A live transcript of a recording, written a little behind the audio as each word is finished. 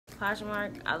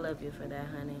Poshmark, I love you for that,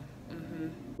 honey.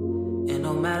 And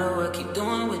no matter what, keep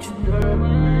doing what you do.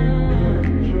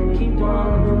 Keep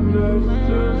doing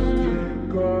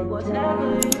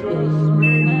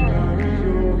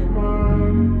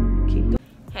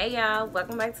Hey y'all,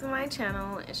 welcome back to my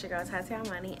channel. It's your girl Tati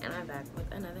Imani, and I'm back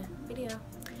with another video.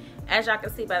 As y'all can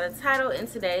see by the title, in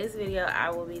today's video I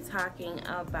will be talking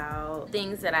about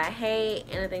things that I hate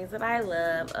and the things that I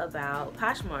love about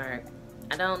Poshmark.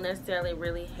 I don't necessarily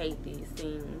really hate these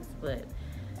things, but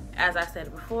as I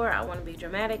said before, I want to be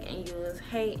dramatic and use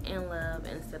hate and love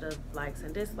instead of likes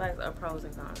and dislikes or pros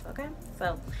and cons, okay?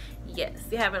 So yes,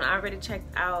 if you haven't already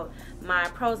checked out my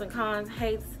pros and cons,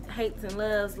 hates and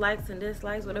loves, likes and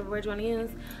dislikes, whatever word you want to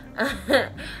use,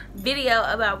 video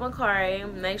about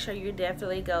Mercari, make sure you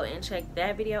definitely go and check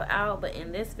that video out. But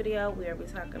in this video, we'll be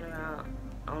talking about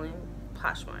only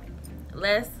Poshmark.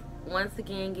 Let's once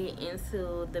again get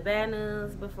into the bad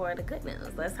news before the good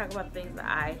news. Let's talk about things that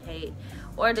I hate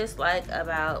or dislike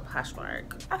about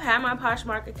Poshmark. I've had my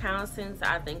Poshmark account since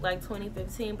I think like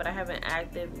 2015, but I haven't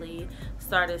actively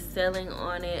started selling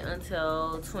on it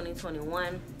until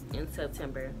 2021 in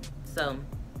September. So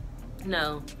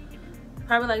no,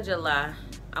 probably like July.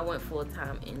 I went full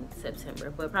time in September,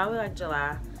 but probably like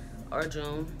July or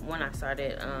June when I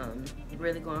started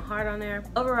really going hard on there.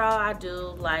 Overall, I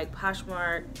do like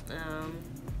Poshmark.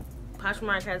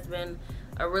 Poshmark has been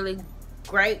a really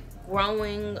great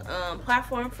growing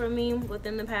platform for me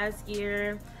within the past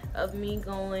year of me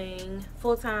going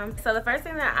full-time. So the first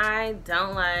thing that I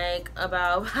don't like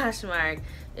about Poshmark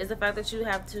is the fact that you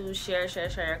have to share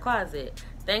your closet.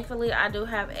 Thankfully, I do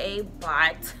have a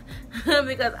bot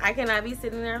because I cannot be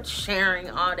sitting there sharing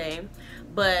all day.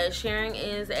 But sharing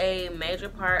is a major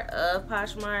part of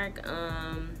Poshmark.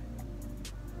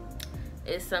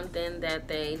 It's something that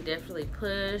they definitely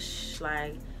push,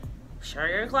 like share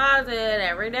your closet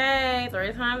every day,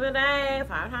 3 times a day,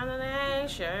 5 times a day,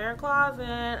 share your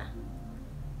closet.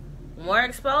 More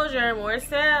exposure, more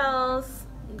sales.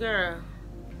 Girl,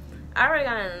 I already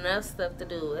got enough stuff to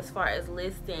do as far as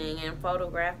listing and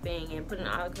photographing and putting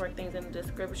all the correct things in the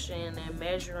description and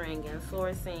measuring and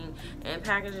sourcing and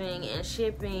packaging and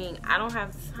shipping. I don't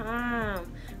have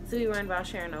time to be worrying about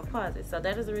sharing no closet. So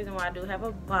that is the reason why I do have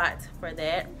a bot for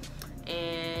that.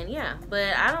 And yeah,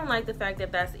 but I don't like the fact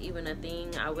that that's even a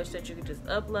thing. I wish that you could just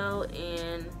upload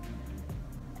and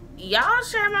y'all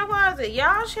share my closet.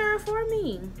 Y'all share it for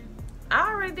me. I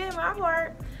already did my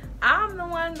part. I'm the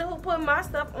one who put my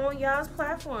stuff on y'all's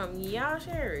platform. Y'all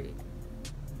share it.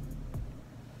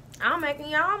 I'm making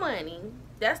y'all money.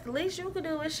 That's the least you could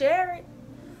do is share it.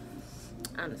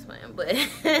 I'm just playing, but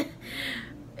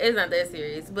it's not that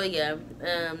serious. But yeah,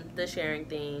 the sharing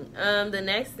thing. The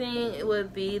next thing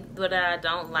would be what I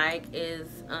don't like is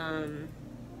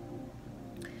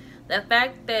the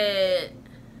fact that,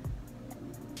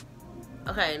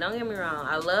 okay, don't get me wrong,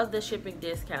 I love the shipping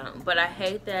discount, but I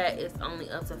hate that it's only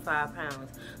up to £5.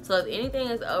 So if anything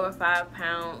is over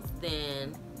 £5,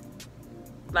 then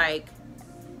like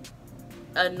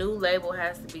a new label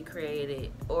has to be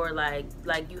created, or like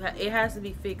it has to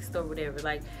be fixed or whatever.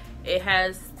 Like it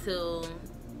has to,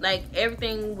 like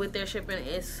everything with their shipping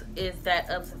is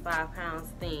that up to £5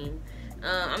 thing.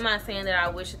 I'm not saying that I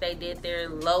wish that they did their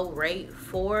low rate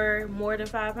for more than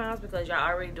 £5 because y'all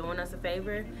already doing us a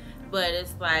favor. But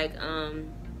it's like,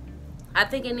 I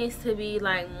think it needs to be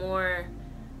like more,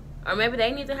 or maybe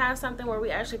they need to have something where we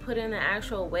actually put in the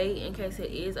actual weight in case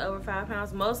it is over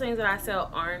 £5. Most things that I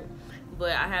sell aren't,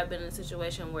 but I have been in a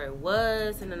situation where it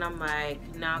was, and then I'm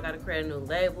like, now I gotta create a new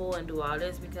label and do all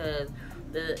this because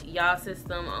the y'all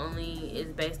system only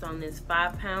is based on this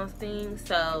 £5 thing.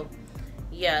 So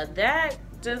yeah, that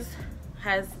just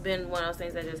has been one of those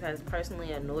things that just has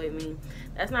personally annoyed me.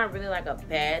 That's not really like a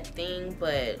bad thing,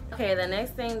 but okay, the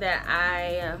next thing that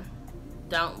I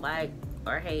don't like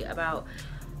or hate about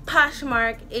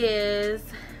Poshmark is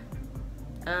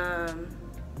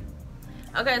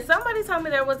okay, somebody told me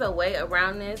there was a way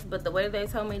around this, but the way they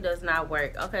told me does not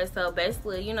work. Okay, so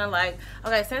basically, you know, like,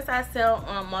 okay, since I sell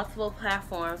on multiple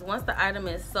platforms, once the item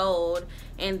is sold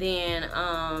and then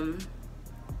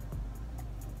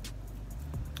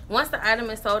once the item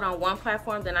is sold on one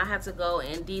platform, then I have to go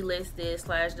and delist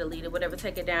it / delete it, whatever,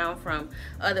 take it down from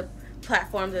other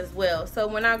platforms as well. So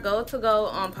when I go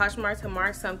on Poshmark to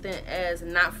mark something as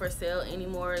not for sale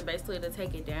anymore, basically to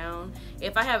take it down,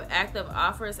 if I have active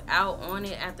offers out on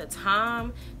it at the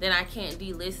time, then I can't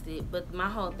delist it. But my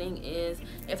whole thing is,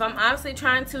 if I'm obviously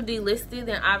trying to delist it,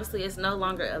 then obviously it's no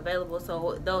longer available,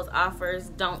 so those offers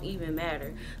don't even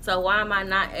matter. So why am I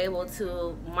not able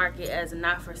to mark it as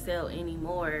not for sale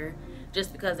anymore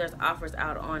just because there's offers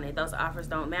out on it. Those offers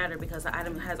don't matter because the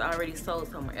item has already sold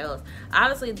somewhere else.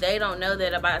 Obviously they don't know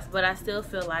that about us, but I still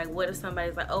feel like, what if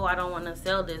somebody's like, oh, I don't want to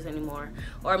sell this anymore,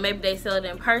 or maybe they sell it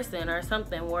in person or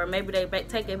something, or maybe they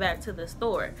take it back to the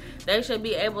store. They should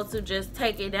be able to just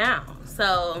take it down.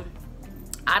 So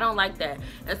I don't like that.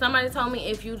 And somebody told me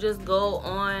if you just go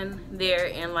on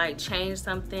there and like change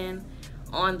something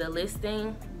on the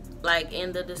listing, like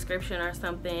in the description or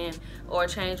something, or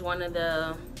change one of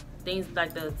the things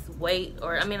like the weight,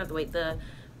 or I mean not the weight, the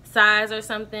size or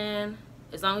something,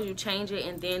 as long as you change it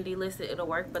and then delist it, it'll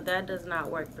work. But that does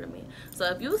not work for me. So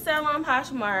if you sell on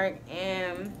Poshmark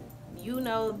and you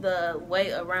know the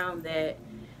way around that,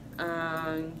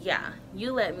 yeah,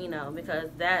 you let me know, because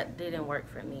that didn't work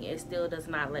for me. It still does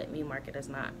not let me mark it as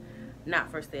not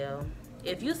for sale.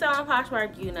 If you sell on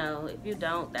Poshmark, you know. If you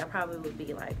don't, that probably would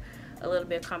be like a little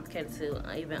bit complicated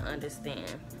to even understand.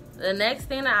 The next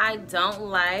thing that I don't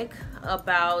like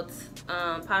about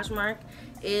Poshmark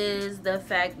is the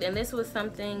fact, and this was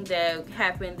something that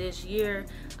happened this year,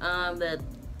 the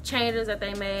changes that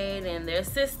they made in their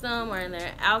system or in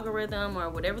their algorithm or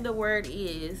whatever the word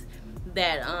is,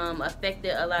 that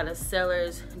affected a lot of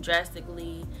sellers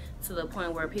drastically, to the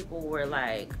point where people were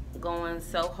like going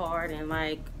so hard and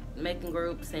like making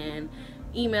groups and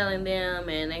emailing them,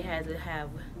 and they had to have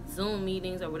Zoom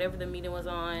meetings or whatever the meeting was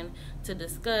on to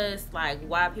discuss like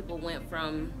why people went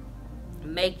from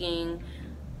making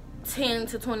 10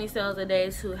 to 20 sales a day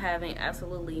to having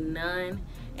absolutely none.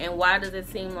 And why does it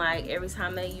seem like every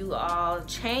time that you all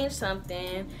change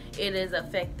something, it is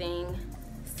affecting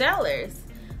sellers?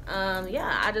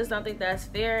 Yeah, I just don't think that's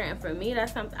fair. And for me,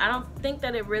 that's something, I don't think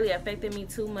that it really affected me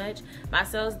too much. My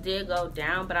sales did go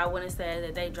down, but I wouldn't say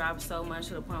that they dropped so much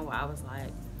to the point where I was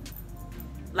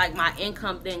like my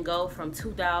income didn't go from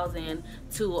 $2,000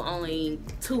 to only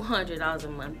 $200 a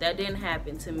month. That didn't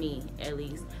happen to me, at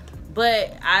least.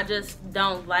 But I just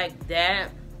don't like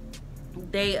that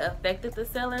they affected the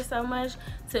seller so much.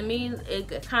 To me,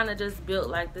 it kind of just built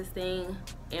like this thing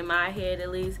in my head,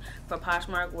 at least for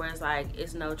Poshmark, where it's like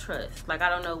it's no trust. Like I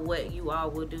don't know what you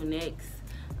all will do next.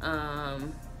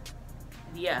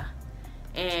 Yeah.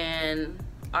 And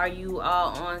are you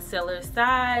all on seller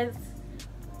sides,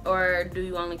 or do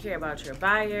you only care about your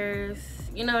buyers?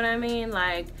 You know what I mean?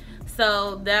 Like,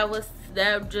 so that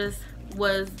just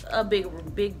was a big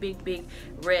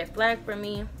red flag for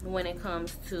me when it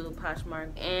comes to Poshmark.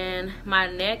 And my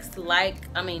next my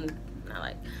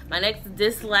next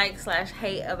dislike /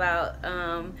 hate about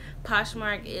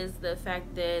Poshmark is the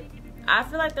fact that I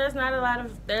feel like there's not a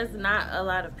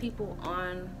lot of people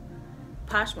on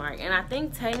Poshmark. And I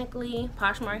think technically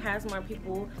Poshmark has more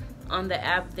people on the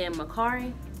app than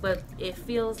Mercari, but it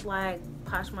feels like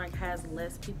Poshmark has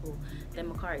less people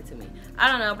than Mercari to me. I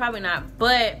don't know, probably not,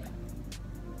 but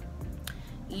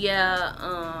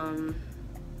yeah,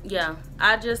 yeah,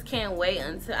 I just can't wait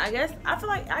until, I guess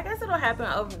it'll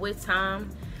happen with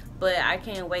time, but I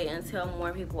can't wait until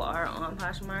more people are on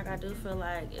Poshmark. I do feel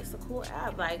like it's a cool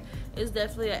app. Like, it's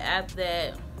definitely an app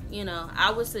that, you know,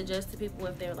 I would suggest to people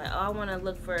if they're like, oh, I want to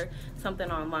look for something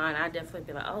online. I'd definitely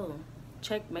be like, oh,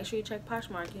 make sure you check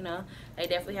Poshmark. You know, they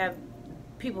definitely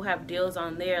people have deals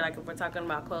on there, like if we're talking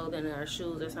about clothing or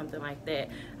shoes or something like that.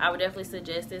 I would definitely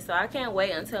suggest it. So I can't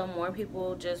wait until more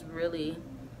people just really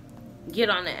get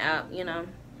on the app, you know.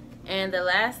 And the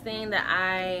last thing that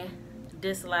I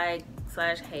dislike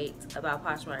 / hate about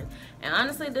Poshmark, and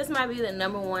honestly this might be the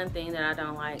 #1 thing that I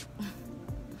don't like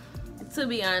to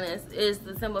be honest, is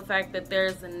the simple fact that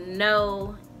there's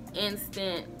no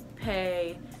instant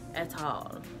pay at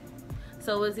all.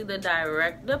 So it's either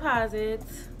direct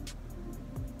deposits,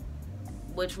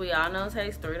 which we all know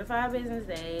takes 3 to 5 business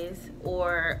days,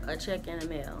 or a check in the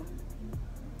mail.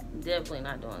 Definitely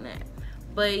not doing that.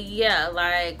 But yeah,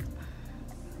 like,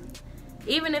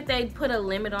 even if they put a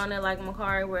limit on it like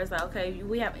Mercari, where it's like, okay,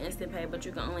 we have instant pay, but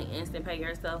you can only instant pay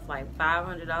yourself like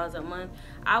 $500 a month,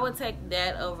 I would take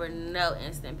that over no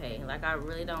instant pay. Like, I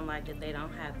really don't like that they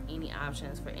don't have any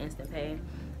options for instant pay.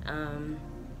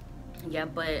 Yeah,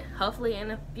 but hopefully in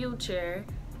the future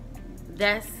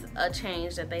that's a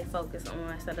change that they focus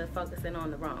on instead of focusing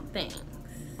on the wrong things.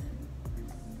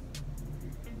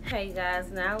 Hey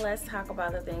guys, now let's talk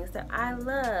about the things that I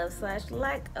love /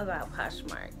 like about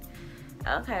Poshmark.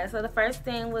 Okay, so the first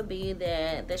thing would be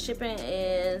that the shipping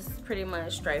is pretty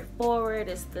much straightforward.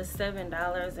 It's the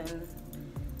 $7 and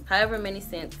however many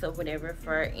cents or whatever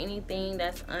for anything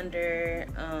that's under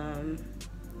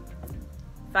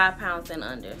 5 pounds and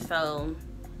under. So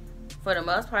for the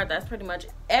most part, that's pretty much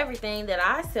everything that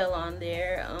I sell on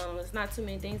there. It's not too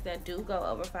many things that do go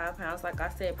over 5 pounds, like I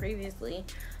said previously.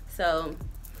 So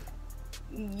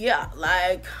yeah,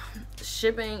 like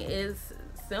shipping is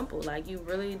simple. Like you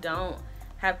really don't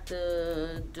have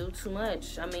to do too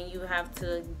much. I mean, you have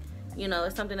to, you know,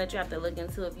 it's something that you have to look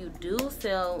into if you do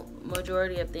sell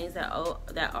majority of things that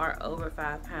are over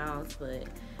 5 pounds. But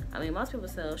I mean, most people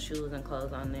sell shoes and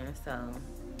clothes on there, so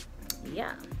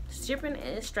yeah, shipping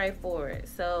is straightforward.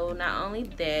 So not only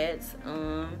that,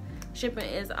 shipping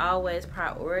is always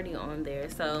priority on there.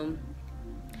 So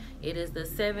it is the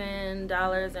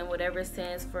 $7 and whatever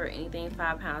cents for anything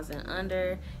 5 pounds and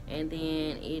under, and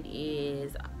then it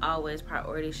is always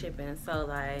priority shipping. So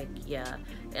like, yeah,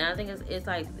 and I think it's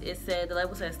like it said, the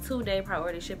label says 2-day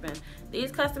priority shipping.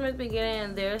 These customers be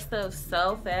getting their stuff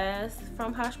so fast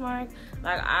from Poshmark.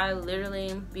 Like I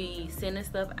literally be sending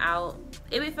stuff out.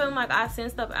 It be feeling like I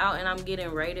send stuff out and I'm getting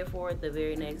rated for it the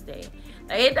very next day.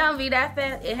 Like it don't be that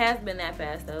fast. It has been that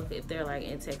fast though, if they're like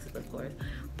in Texas, of course.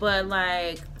 But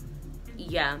like,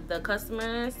 yeah, the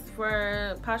customers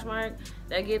for Poshmark,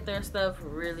 they get their stuff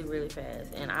really, really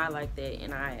fast, and I like that,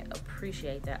 and I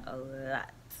appreciate that a lot.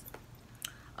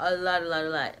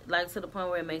 Like to the point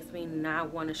where it makes me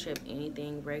not want to ship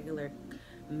anything regular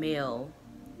mail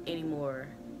anymore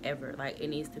ever. Like it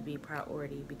needs to be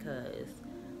priority because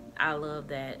I love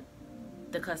that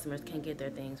the customers can get their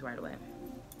things right away.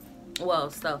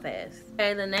 Well, so fast.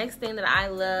 Okay, the next thing that I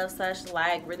love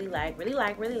really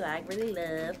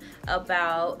love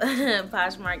about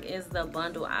Poshmark is the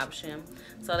bundle option.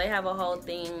 So they have a whole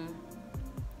thing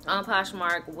on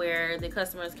Poshmark where the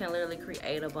customers can literally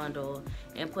create a bundle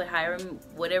and put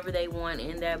whatever they want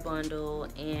in that bundle,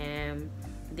 and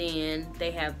then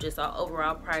they have just an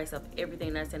overall price of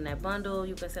everything that's in that bundle.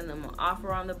 You can send them an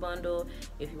offer on the bundle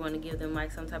if you want to give them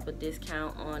like some type of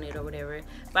discount on it or whatever.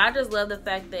 But I just love the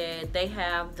fact that they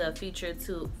have the feature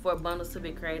for bundles to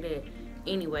be created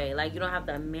anyway. Like you don't have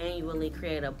to manually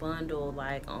create a bundle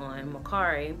like on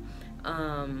Mercari.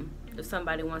 If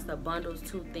somebody wants to bundle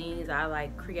 2 things, I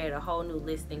like create a whole new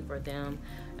listing for them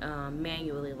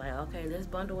manually. Like, okay, this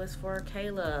bundle is for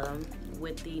Kayla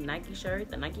with the Nike shirt,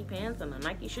 the Nike pants, and the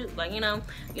Nike shoes. Like, you know,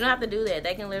 you don't have to do that.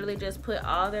 They can literally just put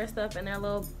all their stuff in their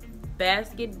little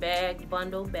basket bag,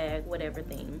 bundle bag, whatever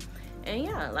thing. And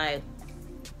yeah, like,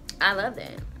 I love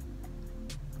that.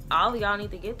 All of y'all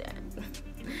need to get that.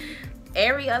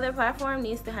 Every other platform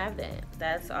needs to have that.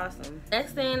 That's awesome.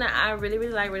 Next thing that I really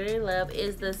love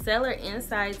is the seller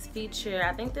insights feature.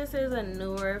 I think this is a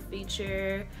newer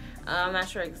feature. I'm not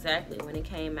sure exactly when it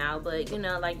came out, but you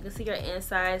know, like you can see your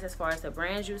insights as far as the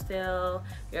brands you sell,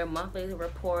 your monthly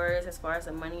reports as far as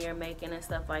the money you're making and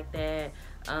stuff like that.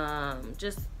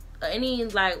 Just any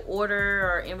like order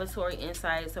or inventory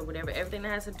insights or whatever, everything that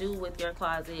has to do with your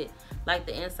closet, like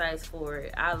the insights for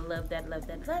it. I love that.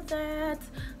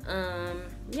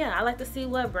 Yeah, I like to see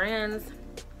what brands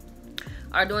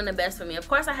are doing the best for me. Of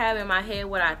course, I have in my head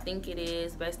what I think it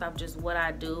is based off just what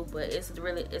I do, but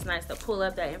it's nice to pull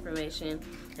up that information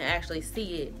and actually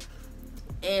see it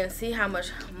and see how much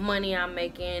money I'm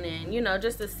making, and you know,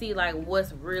 just to see like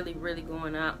what's really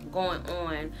going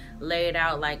on laid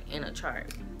out like in a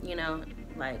chart. You know,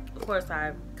 like of course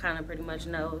I kind of pretty much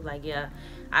know, like, yeah,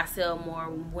 I sell more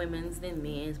women's than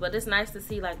men's, but it's nice to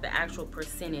see like the actual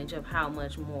percentage of how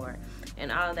much more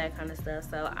and all that kind of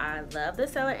stuff. So I love the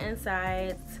seller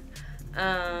insights.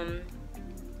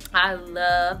 I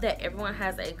love that everyone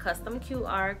has a custom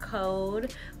QR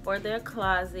code for their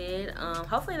closet.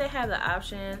 Hopefully they have the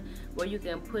option where you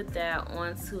can put that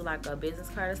onto like a business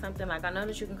card or something. Like I know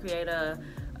that you can create a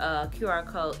QR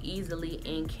code easily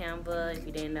in Canva. If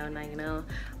you didn't know, now you know.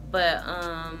 But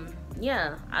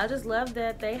yeah, I just love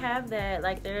that they have that.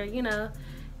 Like they're, you know,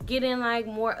 getting like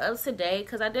more up to date,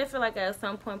 because I did feel like at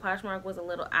some point Poshmark was a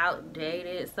little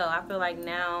outdated. So I feel like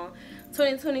now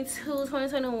 2022,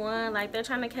 2021, like they're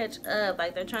trying to catch up,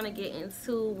 like they're trying to get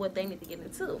into what they need to get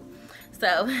into.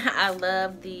 So I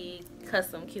love the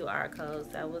custom QR codes.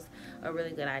 That was a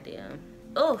really good idea.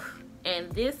 Oh,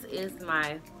 and this is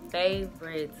my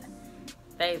favorite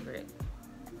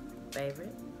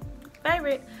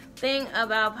thing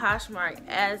about Poshmark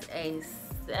as a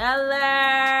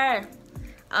seller.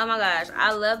 Oh my gosh,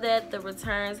 I love that the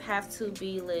returns have to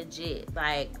be legit.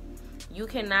 Like, you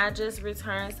cannot just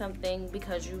return something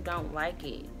because you don't like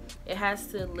it. It has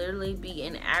to literally be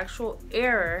an actual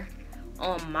error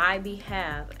on my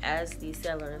behalf as the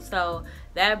seller. So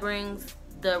that brings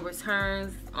the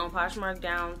returns on Poshmark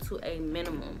down to a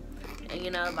minimum. And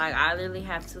you know, like I literally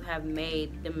have to have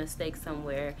made the mistake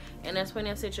somewhere. And there's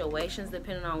plenty of situations,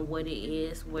 depending on what it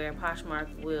is, where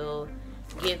Poshmark will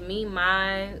give me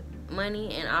my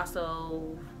money and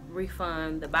also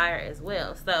refund the buyer as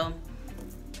well. So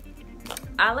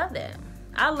I love that.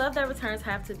 I love that returns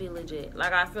have to be legit.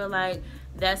 Like I feel like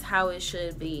that's how it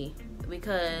should be.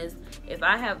 Because if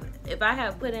I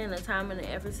have put in the time and the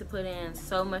effort to put in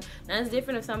so much, now it's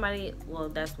different if somebody, well,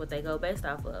 that's what they go based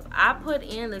off of. I put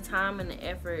in the time and the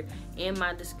effort in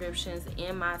my descriptions,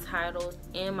 in my titles,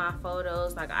 in my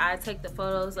photos. Like, I take the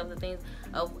photos of the things,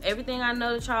 of everything I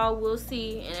know that y'all will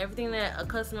see, and everything that a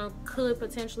customer could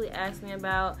potentially ask me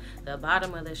about. The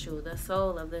bottom of the shoe, the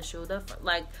sole of the shoe,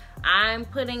 like, I'm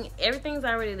putting, everything's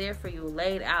already there for you,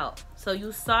 laid out. So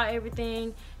you saw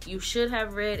everything, you should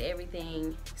have read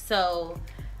everything. So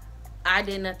I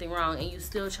did nothing wrong, and you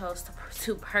still chose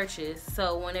to purchase.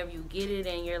 So whenever you get it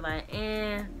and you're like,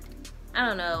 I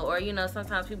don't know, or you know,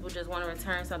 sometimes people just want to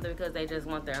return something because they just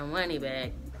want their money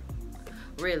back,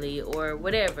 really, or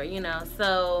whatever, you know.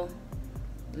 So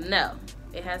no,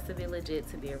 it has to be legit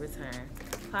to be a return.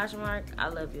 Poshmark, I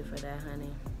love you for that,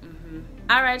 honey.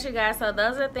 All right, you guys, so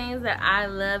those are things that I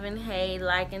love and hate,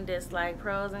 like and dislike,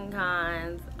 pros and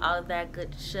cons, all of that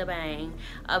good shebang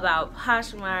about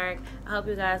Poshmark. I hope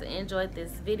you guys enjoyed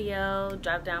this video.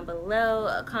 Drop down below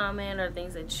a comment or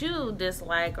things that you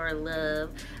dislike or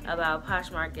love about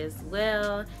Poshmark as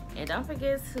well, and don't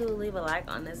forget to leave a like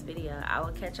on this video. I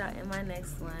will catch y'all in my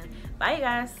next one. Bye, you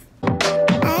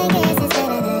guys.